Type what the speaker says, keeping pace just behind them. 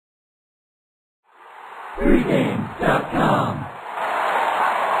Pregame.com.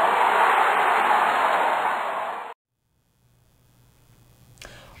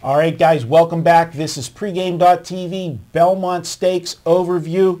 All right, guys, welcome back. This is Pregame.tv, Belmont Stakes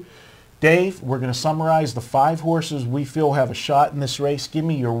overview. Dave, we're going to summarize the 5 horses we feel have a shot in this race. Give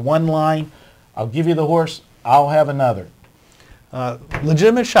me your one line. I'll give you the horse. I'll have another.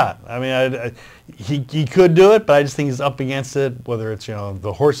 Legitimate shot. I mean, he could do it, but I just think he's up against it, whether it's,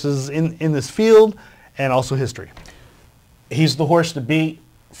 the horses in this field and also history. He's the horse to beat,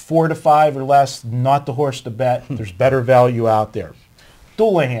 4 to 5 or less, not the horse to bet. There's better value out there.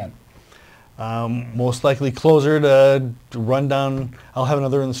 Tuley. Most likely closer to run down. I'll have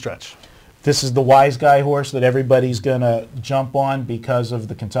another in the stretch. This is the wise guy horse that everybody's going to jump on because of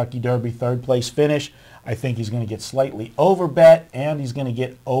the Kentucky Derby 3rd place finish. I think he's going to get slightly overbet and he's going to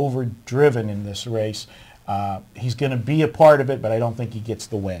get overdriven in this race. He's going to be a part of it, but I don't think he gets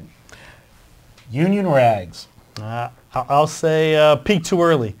the win. Union Rags. I'll say peak too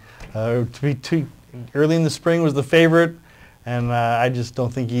early. To be too early in the spring was the favorite, and I just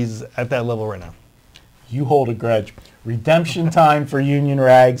don't think he's at that level right now. You hold a grudge. Redemption time for Union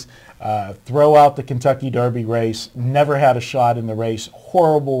Rags. Throw out the Kentucky Derby race. Never had a shot in the race.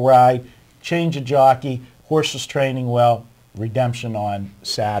 Horrible ride. Change of jockey. Horse is training well. Redemption on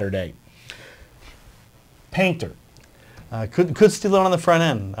Saturday. Painter. Could steal it on the front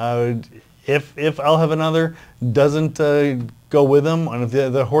end. If I'll have another doesn't go with him, and if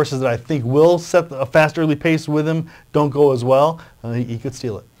the horses that I think will set a fast early pace with him don't go as well, he could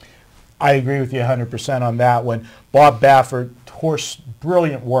steal it. I agree with you 100% on that one. Bob Baffert, horse,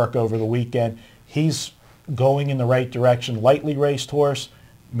 brilliant work over the weekend. He's going in the right direction. Lightly raced horse,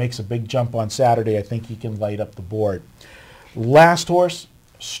 makes a big jump on Saturday. I think he can light up the board. Last horse,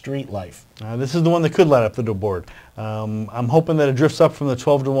 Street Life. This is the one that could light up the board. I'm hoping that it drifts up from the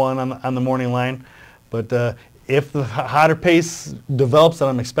 12 to 1 on the morning line, but if the hotter pace develops that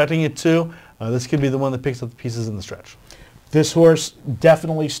I'm expecting it to, this could be the one that picks up the pieces in the stretch. This horse,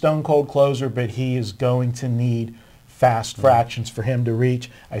 definitely stone cold closer, but he is going to need fast fractions for him to reach.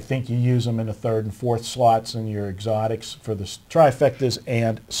 I think you use him in the 3rd and 4th slots in your exotics for the trifectas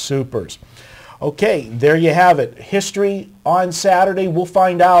and supers. Okay, there you have it. History on Saturday. We'll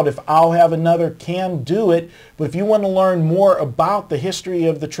find out if I'll have another can do it. But if you want to learn more about the history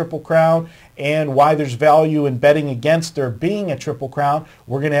of the Triple Crown and why there's value in betting against there being a Triple Crown,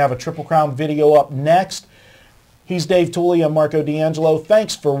 we're going to have a Triple Crown video up next. He's Dave Tuley. I'm Marco D'Angelo.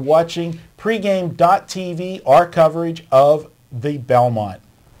 Thanks for watching Pregame.tv, our coverage of the Belmont.